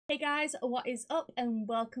Hey guys, what is up and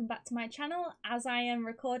welcome back to my channel. As I am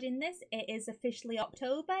recording this, it is officially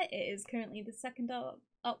October. It is currently the 2nd of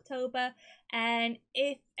October, and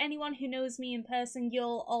if anyone who knows me in person,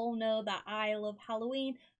 you'll all know that I love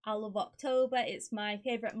Halloween. I love October. It's my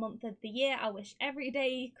favourite month of the year. I wish every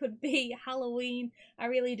day could be Halloween. I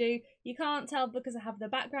really do. You can't tell because I have the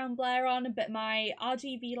background blare on, but my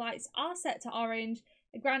RGB lights are set to orange.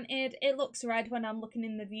 Granted, it looks red when I'm looking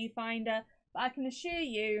in the viewfinder, but I can assure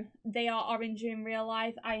you they are orange in real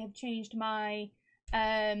life. I have changed my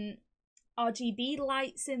RGB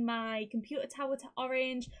lights in my computer tower to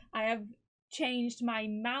orange. I have changed my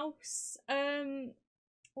mouse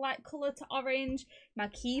light colour to orange. My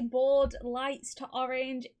keyboard lights to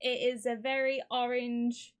orange. It is a very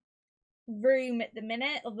orange room at the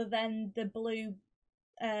minute, other than the blue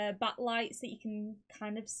backlights that you can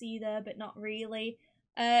kind of see there, but not really.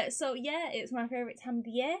 So yeah, it's my favourite time of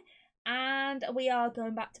the year. And we are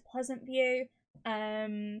going back to Pleasantview.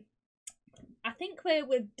 I think we're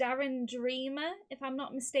with Darren Dreamer, if I'm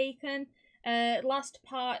not mistaken. Last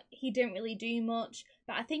part, he didn't really do much,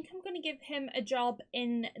 but I think I'm going to give him a job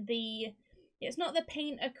in the... It's not the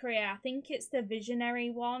painter career, I think it's the visionary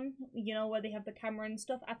one, you know, where they have the camera and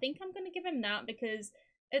stuff. I think I'm going to give him that because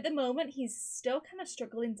at the moment he's still kind of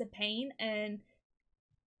struggling to paint and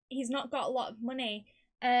he's not got a lot of money.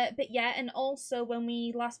 But yeah, and also when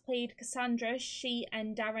we last played Cassandra, she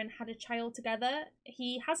and Darren had a child together.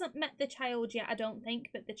 He hasn't met the child yet, I don't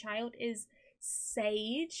think, but the child is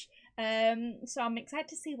Sage. So I'm excited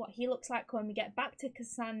to see what he looks like when we get back to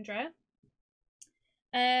Cassandra.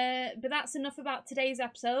 But that's enough about today's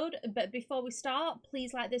episode. But before we start,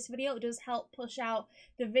 please like this video. It does help push out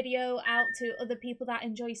the video out to other people that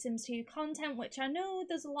enjoy Sims 2 content, which I know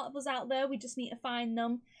there's a lot of us out there. We just need to find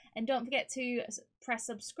them. And don't forget to press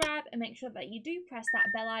subscribe and make sure that you do press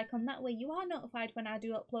that bell icon. That way you are notified when I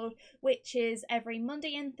do upload, which is every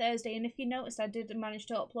Monday and Thursday. And if you noticed, I did manage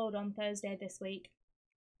to upload on Thursday this week.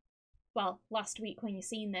 Well, last week when you've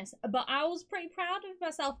seen this. But I was pretty proud of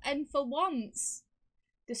myself. And for once,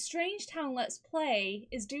 the Strange Town Let's Play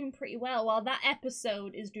is doing pretty well. Well, that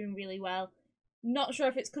episode is doing really well. Not sure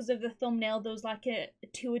if it's because of the thumbnail. There was like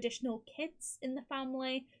 2 additional kids in the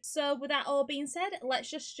family. So with that all being said, let's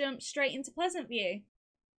just jump straight into Pleasantview.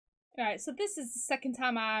 Alright, so this is the second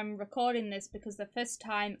time I'm recording this because the first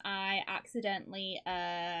time I accidentally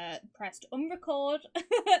pressed unrecord.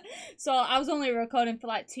 So I was only recording for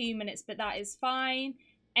like 2 minutes, but that is fine.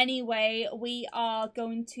 Anyway, we are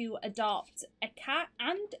going to adopt a cat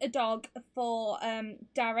and a dog for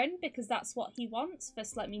Darren because that's what he wants.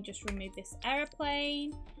 First, let me just remove this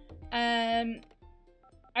airplane. I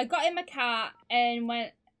got him a cat, and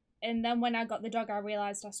then when I got the dog, I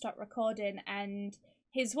realised I stopped recording, and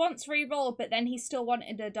his wants re-rolled, but then he still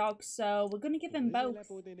wanted a dog, so we're going to give him both.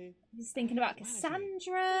 He's thinking about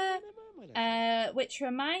Cassandra, which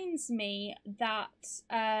reminds me that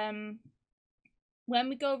when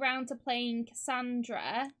we go around to playing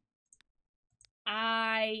Cassandra,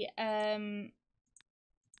 I'm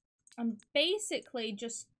basically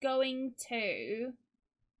just going to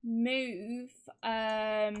move,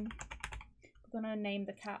 I'm gonna name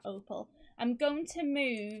the cat Opal. I'm going to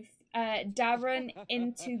move Darren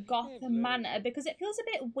into Gotham Manor because it feels a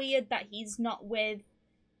bit weird that he's not with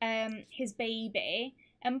his baby.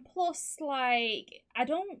 And plus, like, I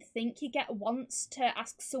don't think you get wants to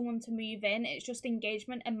ask someone to move in. It's just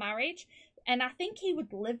engagement and marriage. And I think he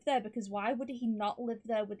would live there because why would he not live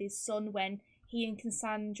there with his son when he and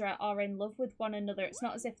Cassandra are in love with one another? It's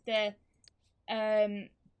not as if they're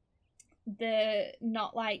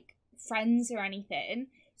not, like, friends or anything.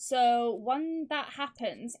 So when that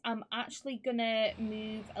happens, I'm actually gonna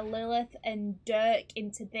move Lilith and Dirk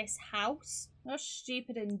into this house. You're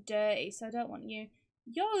stupid and dirty, so I don't want you...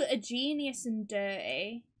 You're a genius and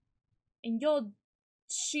dirty. And you're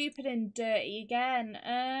stupid and dirty again.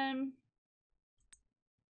 I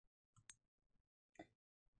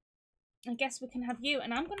guess we can have you.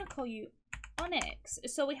 And I'm going to call you Onyx.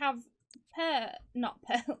 So we have not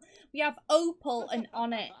Pearl. We have Opal and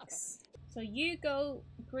Onyx. So you go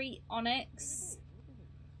greet Onyx.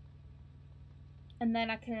 And then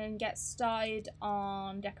I can get started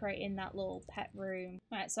on decorating that little pet room.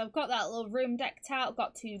 Right, so I've got that little room decked out. I've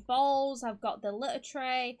got 2 bowls. I've got the litter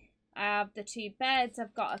tray. I have the 2 beds.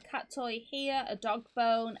 I've got a cat toy here, a dog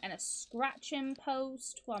bone, and a scratching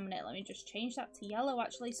post. 1 minute, let me just change that to yellow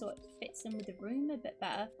actually so it fits in with the room a bit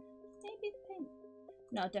better. Maybe the pink.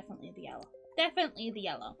 No, definitely the yellow. Definitely the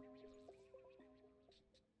yellow.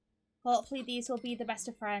 Hopefully these will be the best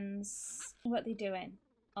of friends. What are they doing?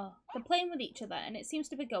 Oh, they're playing with each other and it seems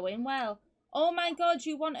to be going well. Oh my god,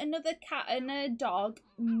 you want another cat and a dog?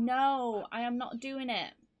 No, I am not doing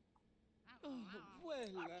it.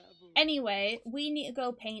 Anyway, we need to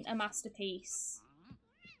go paint a masterpiece.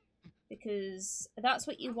 Because that's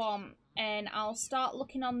what you want. And I'll start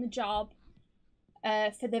looking on the job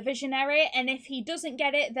for the visionary. And if he doesn't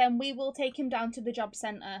get it, then we will take him down to the job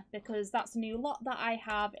centre. Because that's a new lot that I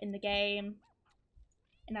have in the game.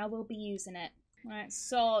 And I will be using it. Right,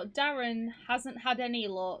 so Darren hasn't had any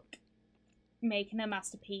luck making a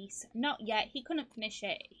masterpiece. Not yet. He couldn't finish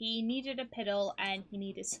it. He needed a piddle and he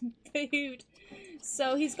needed some food.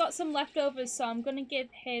 So he's got some leftovers, so I'm going to give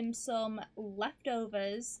him some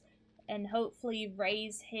leftovers and hopefully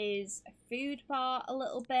raise his food bar a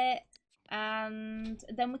little bit. And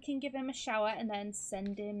then we can give him a shower and then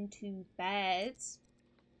send him to bed.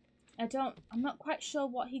 I'm not quite sure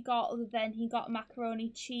what he got other than he got macaroni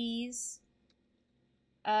cheese.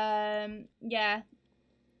 Yeah.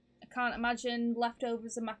 I can't imagine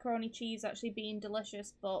leftovers and macaroni cheese actually being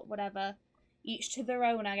delicious, but whatever. Each to their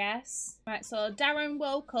own, I guess. Right, so Darren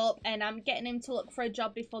woke up and I'm getting him to look for a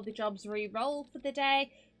job before the jobs re-roll for the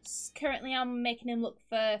day. Currently, I'm making him look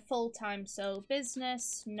for full-time, so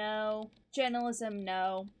business, no. Journalism,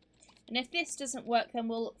 no. And if this doesn't work, then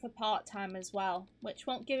we'll look for part-time as well, which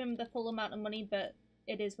won't give him the full amount of money, but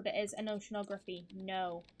it is what it is. And oceanography,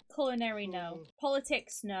 no. Culinary, no.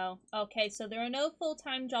 Politics, no. Okay, so there are no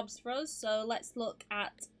full-time jobs for us, so let's look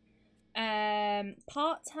at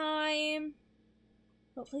part-time.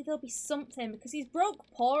 Hopefully there'll be something, because he's broke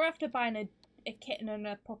poor after buying a kitten and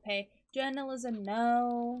a puppy. Journalism,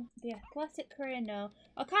 no. The athletic career, no.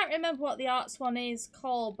 I can't remember what the arts one is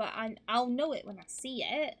called, but I'll know it when I see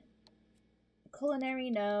it. Culinary,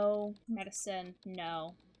 no. Medicine,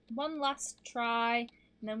 no. One last try.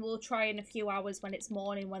 And then we'll try in a few hours when it's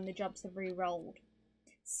morning when the jobs have re-rolled.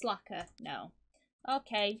 Slacker, no.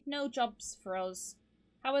 Okay, no jobs for us.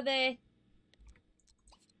 How are the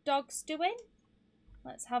dogs doing?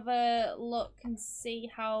 Let's have a look and see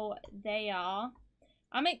how they are.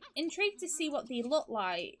 I'm intrigued to see what they look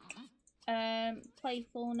like.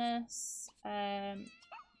 Playfulness.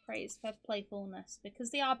 Praise for playfulness. Because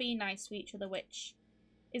they are being nice to each other, which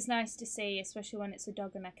is nice to see, especially when it's a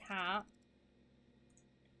dog and a cat.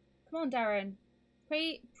 Come on, Darren.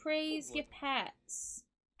 Praise your pets.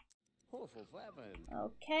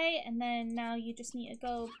 Okay, and then now you just need to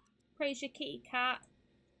go praise your kitty cat.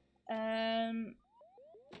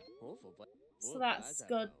 So that's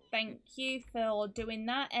good. Thank you for doing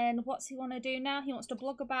that. And what's he want to do now? He wants to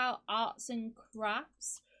blog about arts and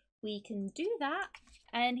crafts. We can do that.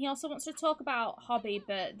 And he also wants to talk about hobby,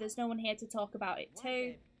 but there's no one here to talk about it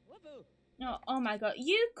too. Oh my god.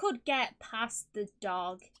 You could get past the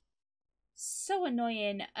dog. So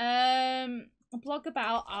annoying. Blog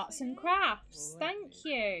about arts and crafts. Thank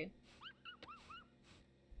you.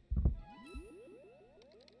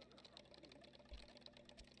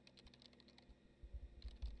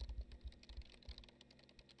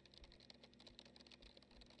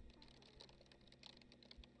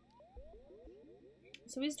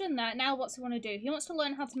 So he's done that. Now what's he want to do? He wants to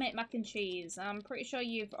learn how to make mac and cheese. I'm pretty sure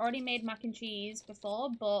you've already made mac and cheese before,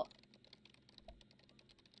 but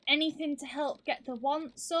anything to help get the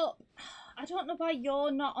wants up. I don't know why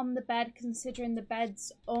you're not on the bed, considering the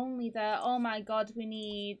bed's only there. Oh my god, we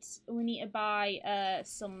need to buy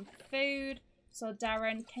some food. So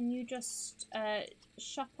Darren, can you just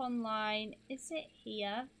shop online? Is it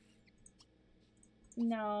here?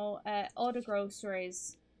 No, order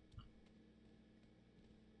groceries.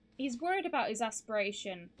 He's worried about his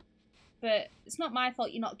aspiration, but it's not my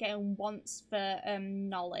fault you're not getting wants for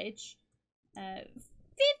knowledge. 50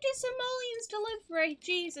 simoleons delivery.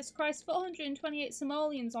 Jesus Christ, 428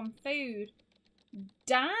 simoleons on food.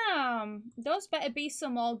 Damn, those better be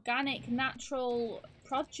some organic, natural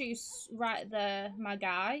produce right there, my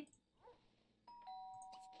guy.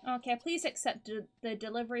 Okay, please accept the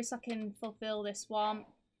delivery so I can fulfill this one.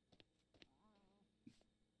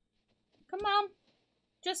 Come on.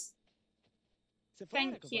 Just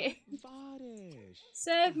thank you.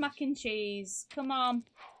 Serve mac and cheese. Come on.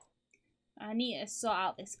 I need to sort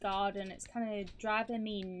out this garden. It's kind of driving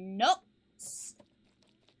me nuts.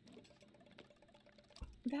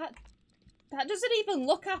 That doesn't even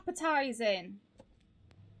look appetizing.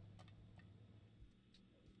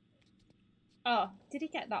 Oh, did he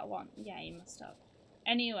get that one? Yeah, he must have.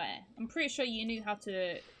 Anyway, I'm pretty sure you knew how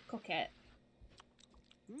to cook it.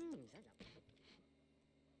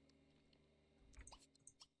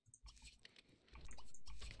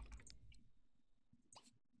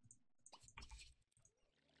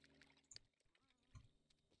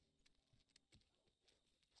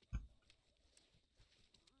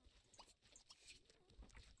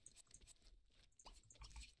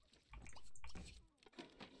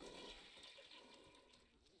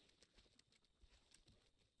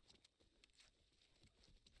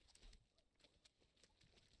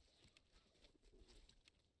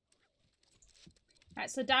 Right,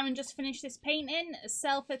 so Darren just finished this painting.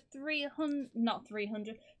 Sell for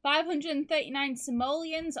 539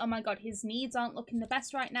 simoleons. Oh my god, his needs aren't looking the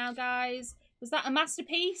best right now, guys. Was that a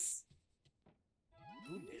masterpiece?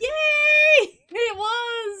 Yay! It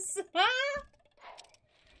was!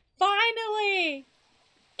 Finally!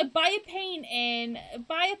 Buy a painting,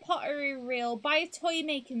 buy a pottery reel, buy a toy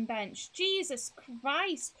making bench. Jesus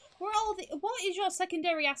Christ. What is your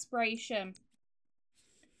secondary aspiration?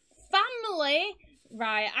 Family?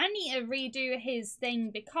 Right, I need to redo his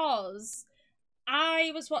thing because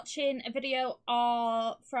I was watching a video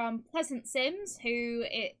from Pleasantview, who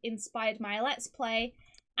inspired my Let's Play,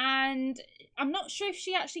 and I'm not sure if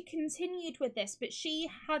she actually continued with this, but she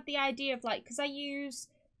had the idea of, like, because I use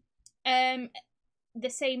the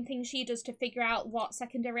same thing she does to figure out what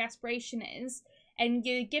secondary aspiration is, and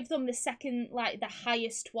you give them the second, like, the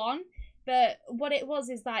highest one. But what it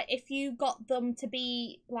was is that if you got them to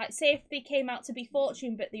be, like, say if they came out to be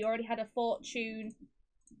fortune, but they already had a fortune,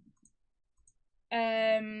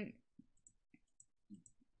 if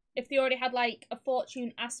they already had, like, a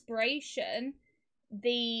fortune aspiration,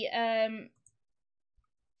 the,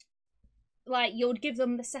 like, you would give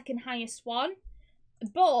them the second highest one.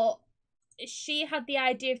 But she had the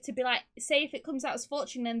idea to be like, say if it comes out as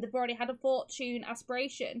fortune and they've already had a fortune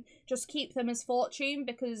aspiration, just keep them as fortune,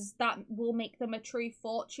 because that will make them a true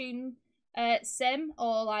fortune sim,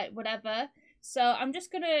 or like whatever. So I'm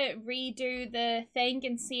just gonna redo the thing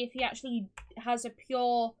and see if he actually has a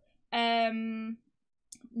pure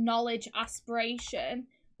knowledge aspiration,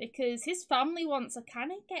 because his family wants are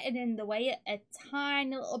kind of getting in the way a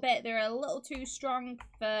tiny little bit. They're a little too strong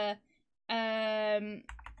for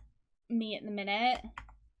me at the minute.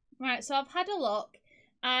 Right, so I've had a look,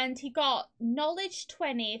 and he got knowledge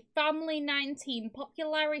 20, family 19,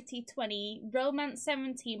 popularity 20, romance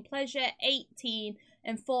 17, pleasure 18,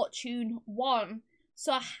 and fortune 1.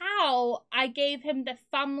 So how I gave him the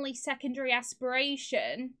family secondary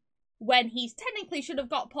aspiration when he technically should have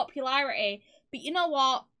got popularity. But you know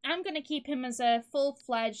what? I'm going to keep him as a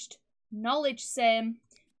full-fledged knowledge sim,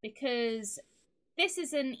 because this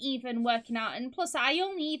isn't even working out. And plus, I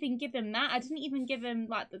only even give him that. I didn't even give him,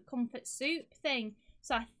 like, the comfort soup thing.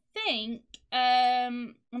 So I think,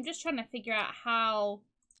 I'm just trying to figure out how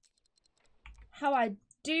I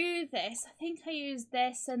do this. I think I use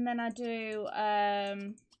this, and then I do,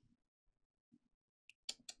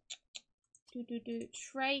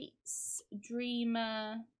 traits,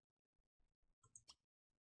 dreamer.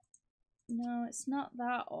 No, it's not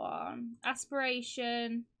that one.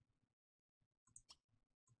 Aspiration.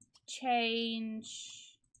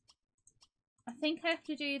 Change. I think I have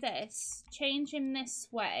to do this. Change him this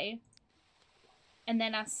way. And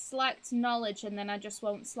then I select knowledge, and then I just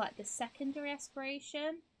won't select the secondary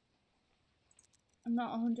aspiration. I'm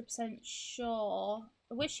not 100% sure.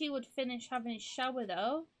 I wish he would finish having his shower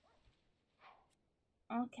though.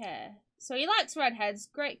 Okay. So he likes redheads,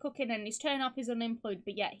 great cooking, and he's turning off he's unemployed,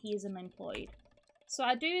 but yet he is unemployed. So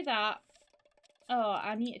I do that. Oh,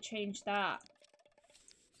 I need to change that.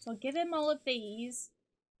 So I'll give him all of these,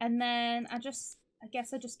 and then I guess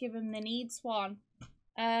I just give him the needs one.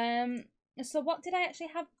 So what did I actually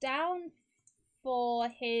have down for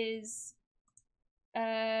his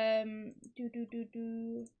I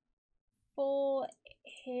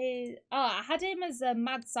had him as a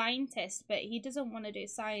mad scientist, but he doesn't want to do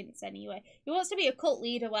science anyway. He wants to be a cult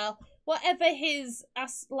leader. Well, whatever his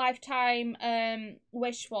lifetime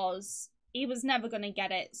wish was, he was never going to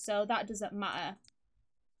get it, so that doesn't matter.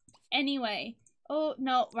 Anyway, oh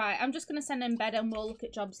no, right, I'm just gonna send him bed and we'll look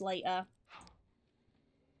at jobs later.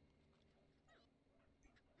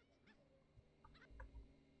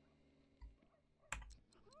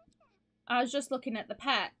 I was just looking at the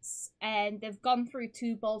pets, and they've gone through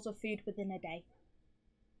 2 bowls of food within a day.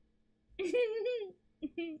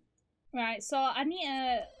 Right, so I need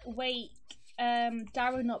to wake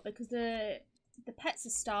Darren up, because the pets are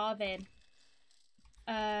starving.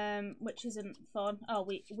 Which isn't fun. Oh,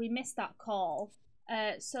 we missed that call.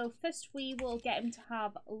 So first we will get him to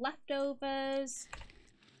have leftovers.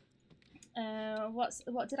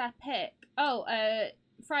 What did I pick? Oh,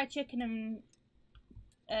 fried chicken and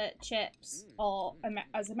chips, or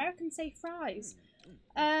as Americans say, fries.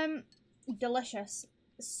 Delicious.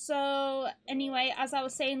 So anyway, as I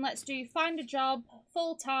was saying, let's do find a job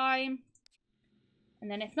full-time. And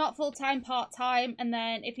then if not full-time, part-time. And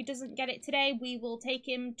then if he doesn't get it today, we will take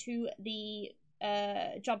him to the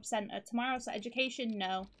job centre tomorrow. So education,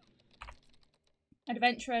 no.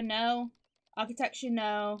 Adventurer, no. Architecture,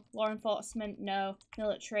 no. Law enforcement, no.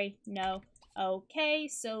 Military, no. Okay,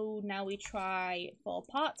 so now we try for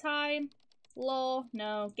part-time. Law,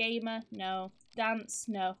 no. Gamer, no. Dance,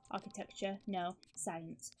 no. Architecture, no.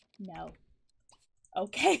 Science, no.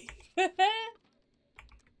 Okay.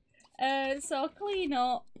 So clean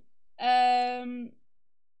up.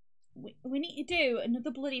 We need to do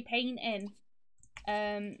another bloody painting.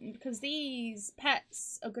 Because these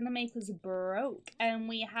pets are gonna make us broke, and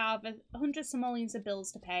we have 100 simoleons of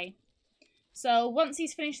bills to pay. So once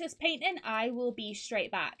he's finished this painting, I will be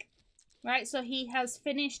straight back. Right, so he has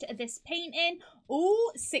finished this painting.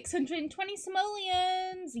 Ooh, 620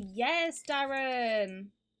 simoleons. Yes,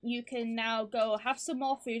 Darren. You can now go have some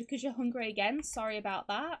more food because you're hungry again. Sorry about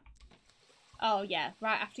that. Oh, yeah,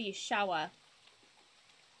 right after you shower.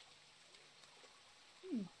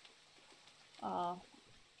 Oh,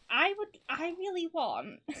 I really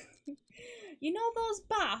want, you know those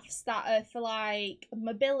baths that are for, like,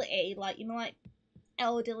 mobility, like, you know, like,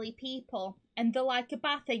 elderly people, and they're like a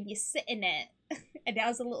bath and you sit in it, and it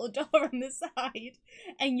has a little door on the side,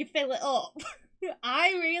 and you fill it up.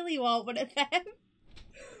 I really want one of them,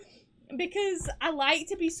 because I like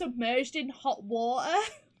to be submerged in hot water,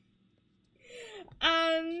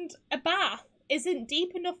 and a bath isn't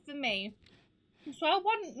deep enough for me. So I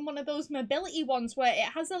want one of those mobility ones where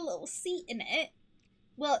it has a little seat in it.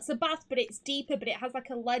 Well, it's a bath, but it's deeper, but it has like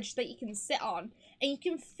a ledge that you can sit on. And you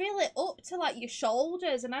can fill it up to like your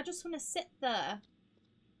shoulders, and I just want to sit there.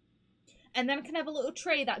 And then I can have a little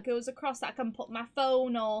tray that goes across that I can put my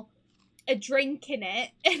phone or a drink in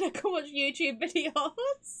it, and I can watch YouTube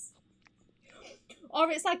videos. Or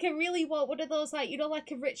it's like I really want one of those, like, you know, like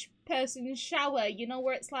a rich person's shower, you know,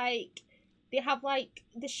 where it's like, they have, like,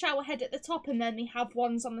 the shower head at the top and then they have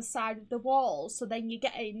ones on the side of the wall. So then you're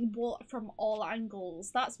getting water from all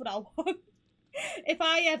angles. That's what I want. If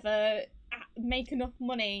I ever make enough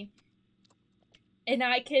money and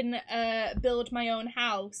I can build my own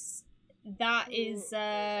house, that is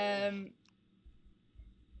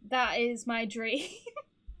my dream.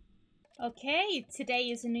 Okay, today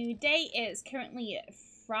is a new day. It's currently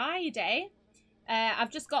Friday.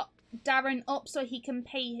 I've just got Darren up so he can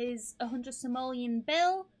pay his 100 simoleon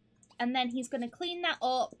bill, and then he's going to clean that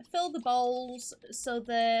up, fill the bowls so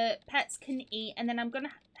the pets can eat, and then I'm going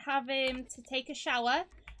to have him to take a shower,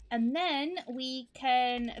 and then we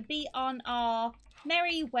can be on our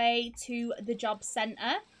merry way to the job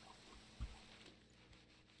centre.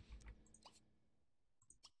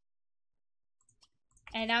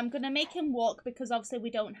 And I'm going to make him walk because obviously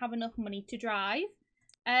we don't have enough money to drive.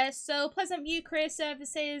 So Pleasantview Career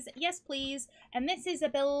Services, yes please. And this is a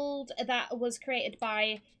build that was created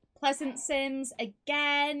by Pleasant Sims.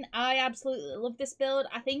 Again, I absolutely love this build.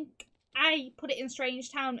 I think I put it in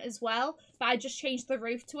Strange Town as well, but I just changed the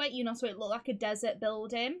roof to it, you know, so it looked like a desert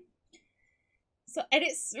building. So, and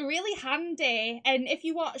it's really handy. And if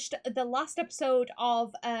you watched the last episode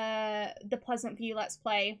of the Pleasantview Let's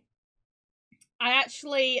Play, I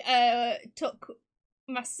actually took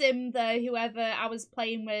my sim there, whoever I was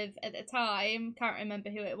playing with at the time, can't remember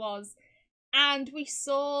who it was, and we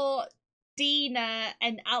saw Dina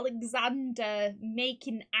and Alexander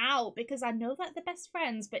making out, because I know that they're best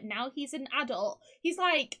friends, but now he's an adult. He's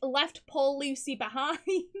like left poor Lucy behind,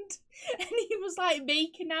 and he was like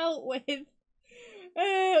making out with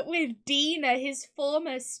Dina, his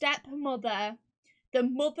former stepmother, the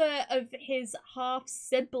mother of his half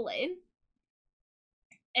sibling.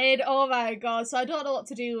 And oh my god, so I don't know what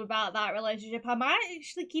to do about that relationship. I might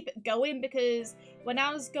actually keep it going, because when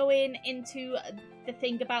I was going into the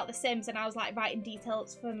thing about The Sims and I was like writing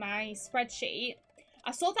details for my spreadsheet,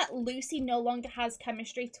 I saw that Lucy no longer has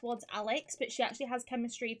chemistry towards Alex, but she actually has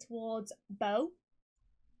chemistry towards Beau.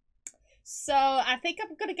 So I think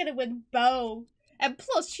I'm gonna get it with Beau. And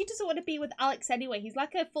plus, she doesn't want to be with Alex anyway. He's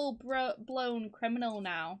like a full-blown criminal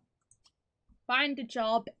now. Find a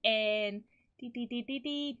job in...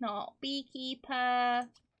 not beekeeper,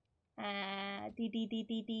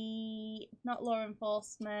 not law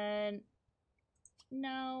enforcement,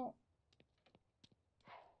 no,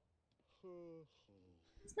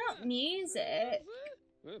 it's not music,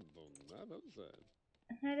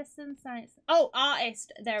 medicine, science, oh,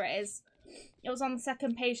 artist, there it is, it was on the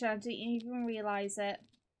second page and I didn't even realise it.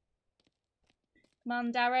 Come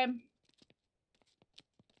on, Darren.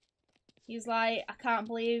 He's like, I can't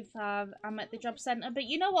believe I'm at the job centre. But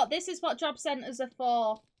you know what? This is what job centres are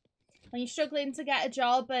for. When you're struggling to get a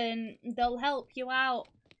job, and they'll help you out.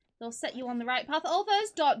 They'll set you on the right path. Oh,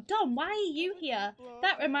 there's Don. Why are you here?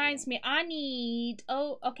 That reminds me. I need...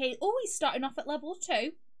 Oh, okay. Oh, he's starting off at level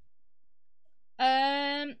 2.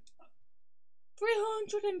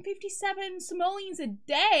 357 simoleons a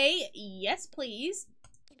day. Yes, please.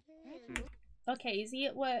 Okay, is he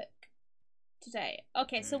at work today?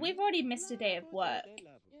 Okay, so we've already missed a day of work,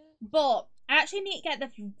 but I actually need to get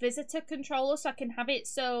the visitor controller so I can have it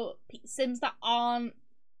so Sims that aren't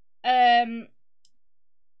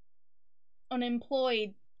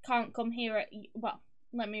unemployed can't come here. Well,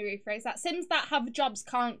 let me rephrase that. Sims that have jobs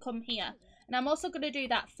can't come here. And I'm also going to do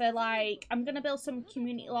that for, like, I'm going to build some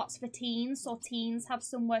community lots for teens so teens have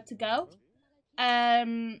somewhere to go.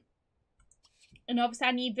 And obviously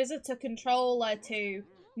I need visitor controller to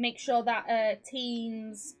make sure that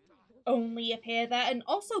teens only appear there. And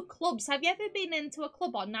also clubs. Have you ever been into a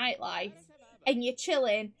club or nightlife and you're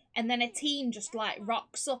chilling and then a teen just like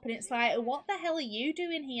rocks up and it's like, what the hell are you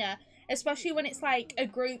doing here? Especially when it's like a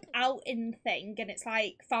group outing thing and it's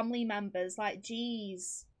like family members. Like,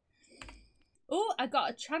 geez. Oh, I got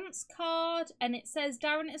a chance card and it says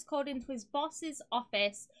Darren is called into his boss's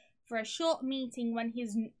office for a short meeting when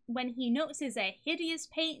he notices a hideous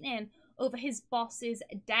painting over his boss's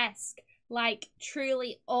desk. Like,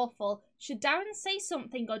 truly awful. Should Darren say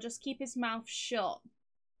something or just keep his mouth shut?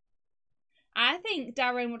 I think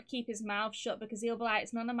Darren would keep his mouth shut because he'll be like,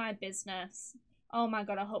 it's none of my business. Oh my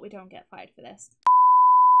god, I hope we don't get fired for this.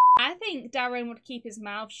 I think Darren would keep his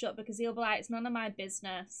mouth shut because he'll be like, it's none of my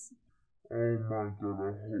business. Oh my god,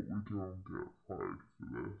 I hope we don't get fired for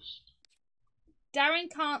this. Darren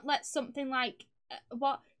can't let something like...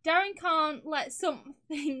 what? Darren can't let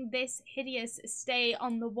something this hideous stay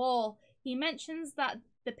on the wall. He mentions that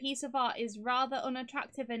the piece of art is rather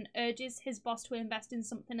unattractive and urges his boss to invest in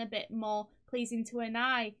something a bit more pleasing to an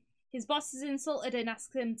eye. His boss is insulted and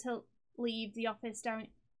asks him to leave the office. Darren...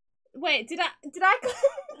 Wait, did I click?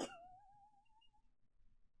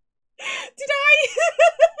 Did I...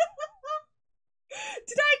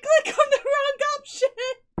 Did I click on the wrong option?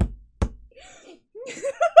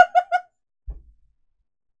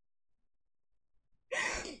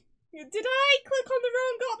 Did I click on the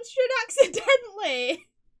wrong option accidentally?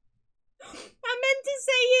 I meant to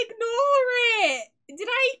say ignore it. Did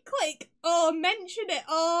I click? Oh, mention it.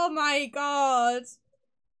 Oh my god.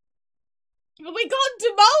 We got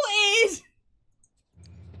demoted.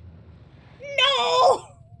 No.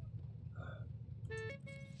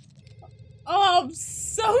 Oh, I'm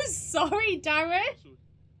so sorry, Darren.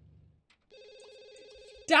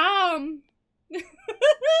 Damn.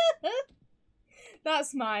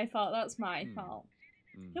 That's my fault. That's my fault.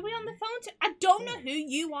 Are we on the phone to... I don't know who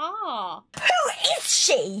you are. Who is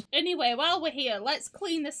she? Anyway, while we're here, let's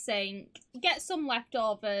clean the sink, get some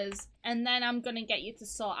leftovers, and then I'm going to get you to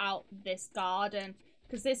sort out this garden.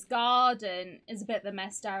 Because this garden is a bit of a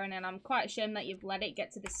mess, Darren, and I'm quite ashamed that you've let it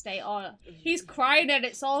get to this state. Oh, he's crying and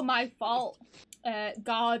it's all my fault.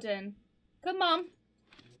 Garden. Come on.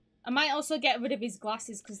 I might also get rid of his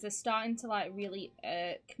glasses because they're starting to, like, really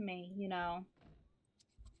irk me, you know.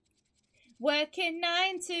 Working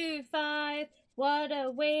 9 to 5, what a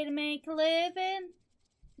way to make a living.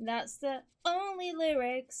 That's the only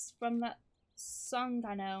lyrics from that song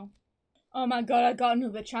I know. Oh my god, I got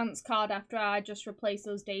another chance card after I just replaced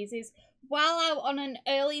those daisies. While out on an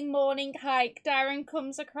early morning hike, Darren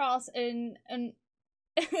comes across and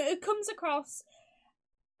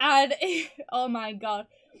oh my god.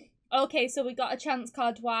 Okay, so we got a chance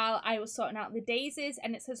card while I was sorting out the daisies,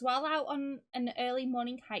 and it says, while out on an early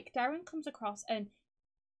morning hike, Darren comes across an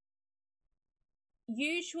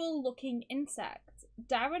usual-looking insect.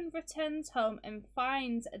 Darren returns home and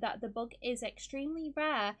finds that the bug is extremely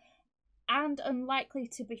rare and unlikely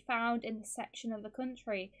to be found in this section of the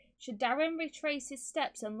country. Should Darren retrace his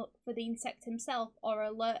steps and look for the insect himself or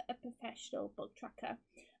alert a professional bug tracker?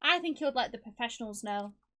 I think he would let the professionals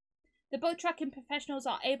know. The bug tracking professionals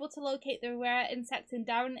are able to locate the rare insect, and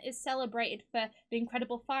Darren is celebrated for the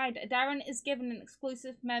incredible find. Darren is given an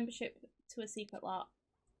exclusive membership to a secret lot.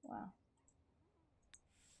 Wow.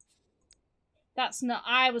 That's not...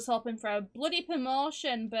 I was hoping for a bloody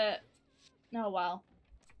promotion, but... oh well.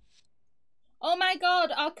 Oh my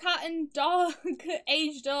god, our cat and dog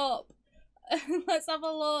aged up. Let's have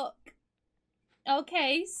a look.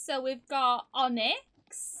 Okay, so we've got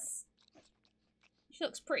Onyx. She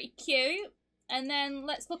looks pretty cute. And then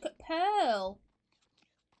let's look at Pearl.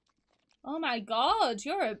 Oh my god,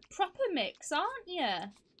 you're a proper mix, aren't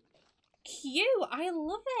you? Cute, I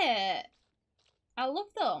love it. I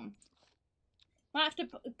love them. Might have to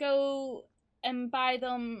go and buy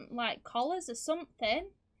them, like, collars or something.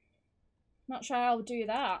 Not sure how I'll do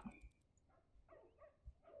that.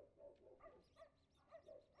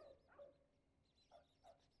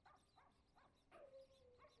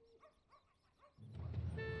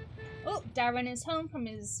 Oh, Darren is home from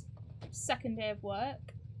his second day of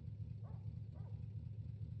work.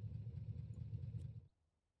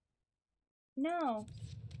 No.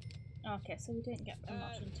 Okay, so we didn't get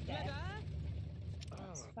promotion today.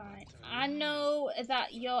 It's fine. I know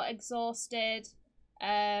that you're exhausted,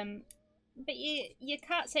 but your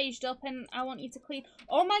cat's aged up and I want you to clean.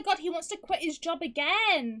 Oh my god, he wants to quit his job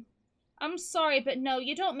again! I'm sorry, but no,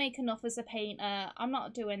 you don't make enough as a painter. I'm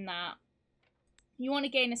not doing that. You want to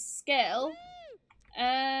gain a skill?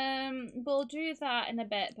 We'll do that in a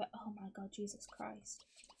bit, but oh my god, Jesus Christ.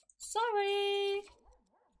 Sorry!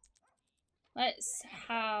 Let's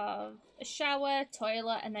have a shower,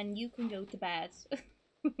 toilet, and then you can go to bed.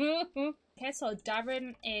 Okay, so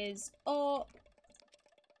Darren is up.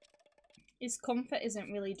 His comfort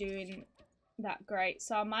isn't really doing that great,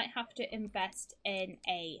 so I might have to invest in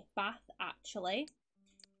a bath, actually.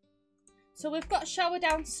 So we've got a shower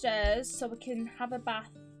downstairs, so we can have a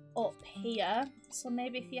bath up here. So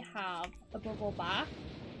maybe if you have a bubble bath.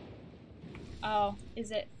 Oh,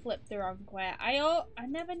 is it flipped the wrong way? I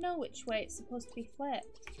never know which way it's supposed to be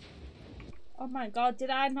flipped. Oh my god,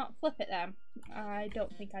 did I not flip it then? I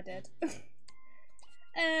don't think I did.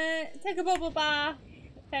 Take a bubble bath.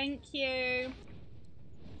 Thank you.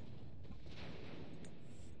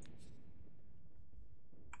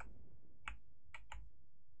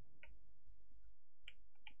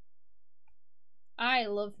 I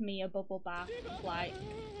love me a bubble bath. Like,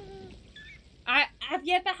 have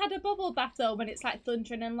you ever had a bubble bath though when it's like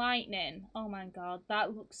thundering and lightning? Oh my god,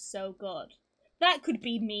 that looks so good. That could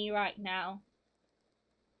be me right now.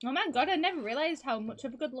 Oh my god, I never realised how much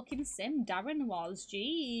of a good looking sim Darren was.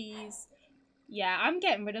 Jeez. Yeah, I'm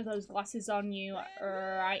getting rid of those glasses on you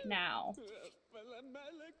right now.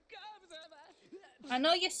 I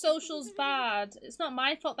know your social's bad. It's not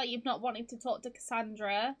my fault that you've not wanted to talk to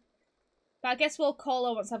Cassandra. But I guess we'll call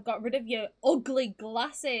her once I've got rid of your ugly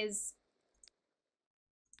glasses.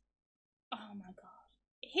 Oh my god.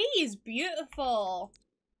 He is beautiful.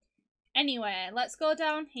 Anyway, let's go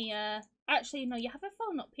down here. Actually, no, you have a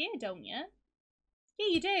phone up here, don't you? Yeah,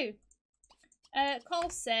 you do. Call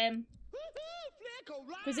Sim.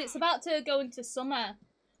 Because it's about to go into summer.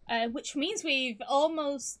 Which means we've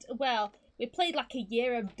almost, well, we played like a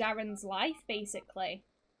year of Darren's life, basically.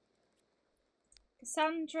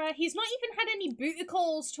 Cassandra, he's not even had any booty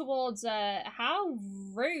calls towards her. How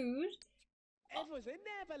rude.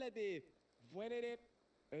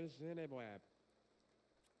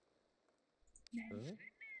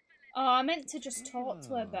 Oh, I meant to just talk to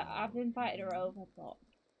her, but I've invited her over, but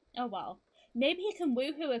oh well. Maybe he can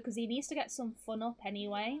woohoo her because he needs to get some fun up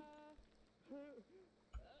anyway.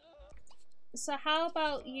 So how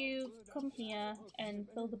about you come here and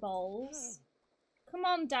fill the bowls? Come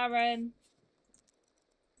on, Darren.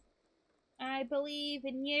 I believe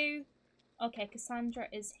in you. Okay, Cassandra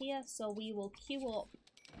is here, so we will queue up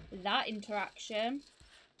that interaction.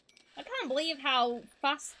 I can't believe how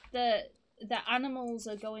fast the animals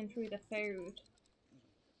are going through the food.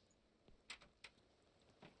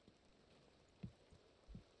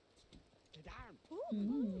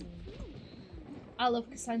 Mm. I love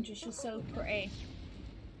Cassandra, she's so pretty.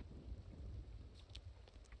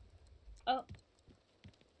 Oh.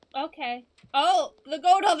 Okay. Oh, they're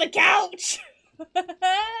going on the couch!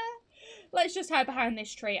 Let's just hide behind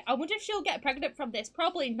this tree. I wonder if she'll get pregnant from this.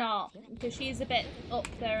 Probably not, because she's a bit up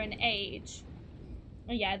there in age.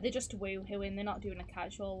 Oh, yeah, they're just woohooing. They're not doing a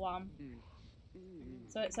casual one.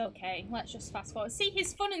 So it's okay. Let's just fast forward. See,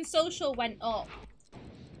 his fun and social went up.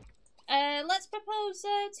 Let's propose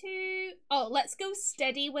to... Oh, let's go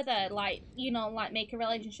steady with her. Like, you know, like make a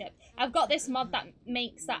relationship. I've got this mod that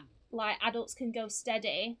makes that, like, adults can go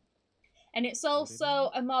steady. And it's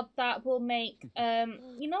also a mod that will make,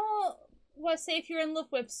 you know, well, say if you're in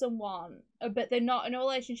love with someone, but they're not in a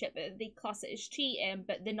relationship, but they class it as cheating,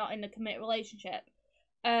 but they're not in a committed relationship.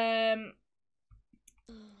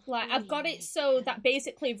 Like, I've got it so that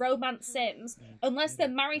basically romance sims, unless they're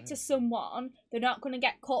married to someone, they're not going to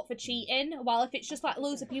get caught for cheating. While if it's just like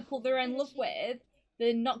loads of people they're in love with,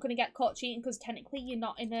 they're not going to get caught cheating because technically you're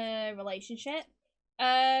not in a relationship.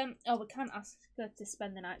 Oh, we can't ask her to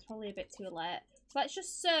spend the night. It's probably a bit too late. So let's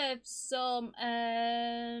just serve some,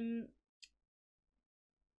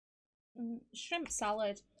 shrimp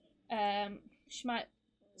salad. She might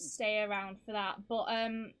stay around for that. But,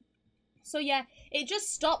 so yeah, it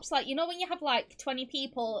just stops, like, you know when you have, like, 20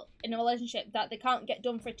 people in a relationship that they can't get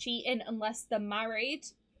done for cheating unless they're married?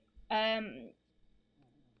 And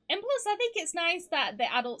plus, I think it's nice that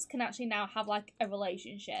the adults can actually now have, like, a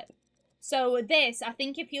relationship. So this, I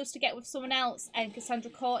think if he was to get with someone else and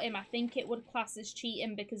Cassandra caught him, I think it would class as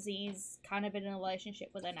cheating because he's kind of in a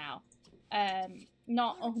relationship with her now.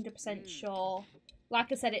 Not 100% sure.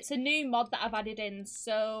 Like I said, it's a new mod that I've added in,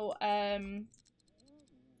 so I'll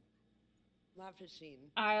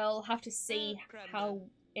have to see how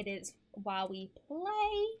it is. while we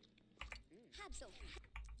play.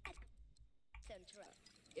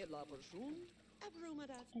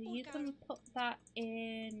 You can put that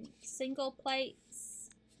in single plates,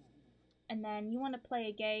 and then you want to play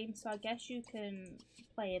a game, so I guess you can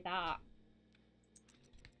play that.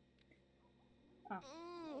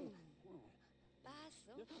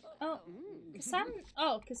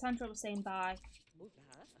 Oh, Cassandra was saying bye.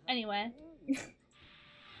 Anyway.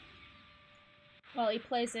 Well, he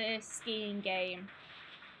plays a skiing game.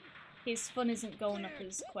 His fun isn't going up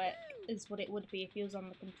as quick as what it would be if he was on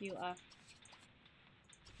the computer.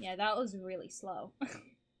 Yeah, that was really slow.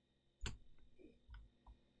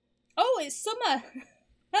 Oh, it's summer!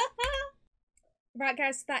 Right,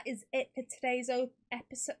 guys, that is it for today's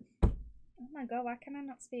episode. Oh my god, why can I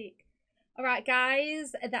not speak? Alright,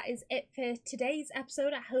 guys, that is it for today's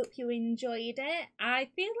episode. I hope you enjoyed it. I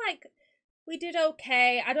feel like we did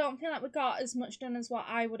okay. I don't feel like we got as much done as what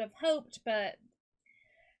I would have hoped, but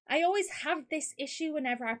I always have this issue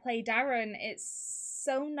whenever I play Darren. It's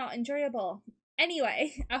so not enjoyable.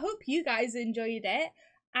 Anyway, I hope you guys enjoyed it,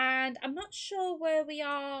 and I'm not sure where we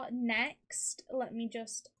are next. Let me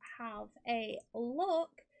just have a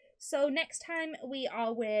look. So next time we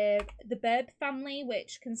are with the Burb family,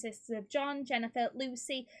 which consists of John, Jennifer,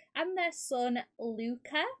 Lucy, and their son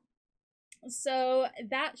Luca. So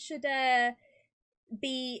that should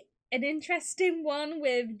be an interesting one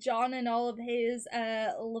with John and all of his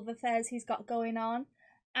love affairs he's got going on.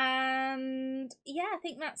 And yeah, I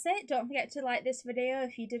think that's it. Don't forget to like this video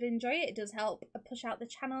if you did enjoy it. It does help push out the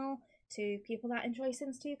channel to people that enjoy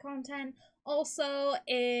Sims 2 content. Also,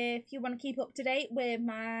 if you want to keep up to date with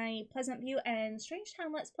my Pleasantview and Strange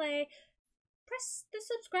Town Let's Play, press the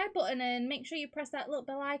subscribe button and make sure you press that little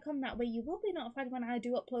bell icon. That way you will be notified when I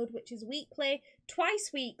do upload, which is weekly,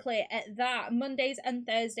 twice weekly at that, Mondays and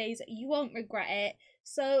Thursdays. You won't regret it.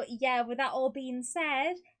 So yeah, with that all being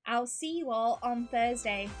said, I'll see you all on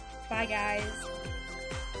Thursday. Bye, guys.